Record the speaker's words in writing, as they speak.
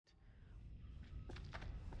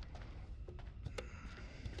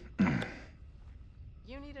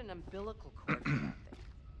an umbilical cord to that thing.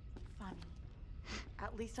 Funny.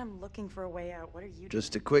 At least I'm looking for a way out. What are you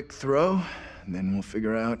Just a doing? quick throw, and then we'll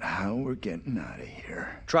figure out how we're getting out of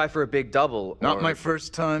here. Try for a big double. Not my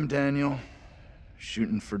first time, Daniel.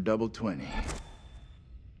 Shooting for double 20.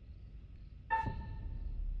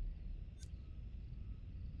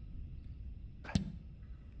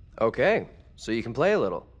 Okay, so you can play a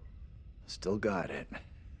little. Still got it.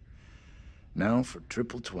 Now for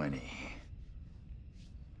triple 20.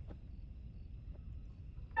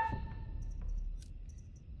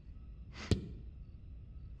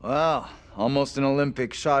 Well, almost an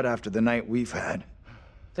Olympic shot after the night we've had.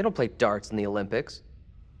 They don't play darts in the Olympics.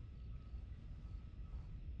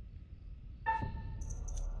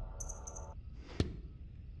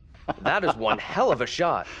 That is one hell of a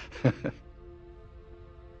shot.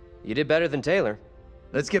 You did better than Taylor.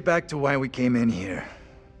 Let's get back to why we came in here.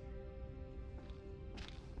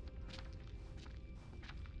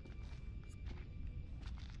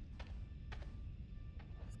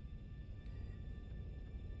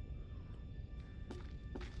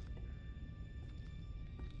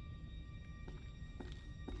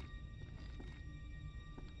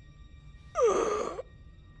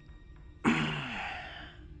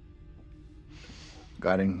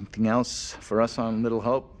 Got anything else for us on Little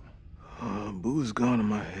Hope? Booze gone in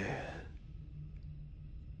my head.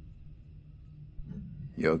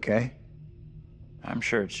 You okay? I'm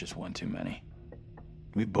sure it's just one too many.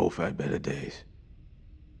 We both had better days.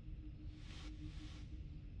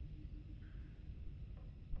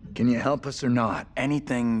 Can you help us or not?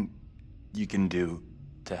 Anything you can do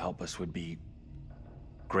to help us would be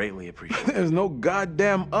greatly appreciated. There's no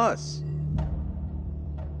goddamn us.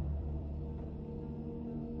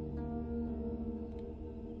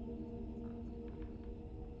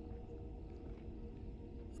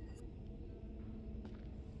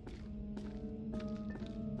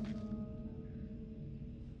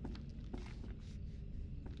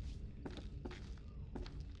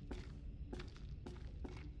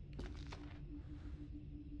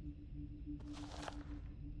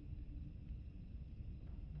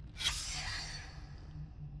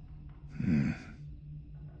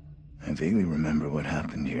 I vaguely remember what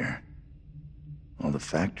happened here. All the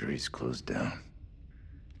factories closed down.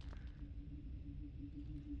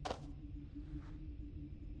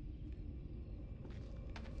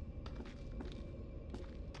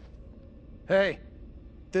 Hey,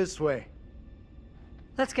 this way.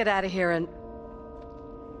 Let's get out of here and...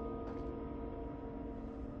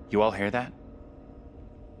 You all hear that?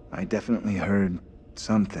 I definitely heard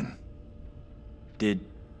something. Did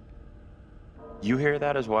you hear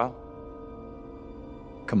that as well?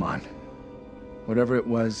 Come on. Whatever it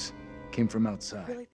was, came from outside. Really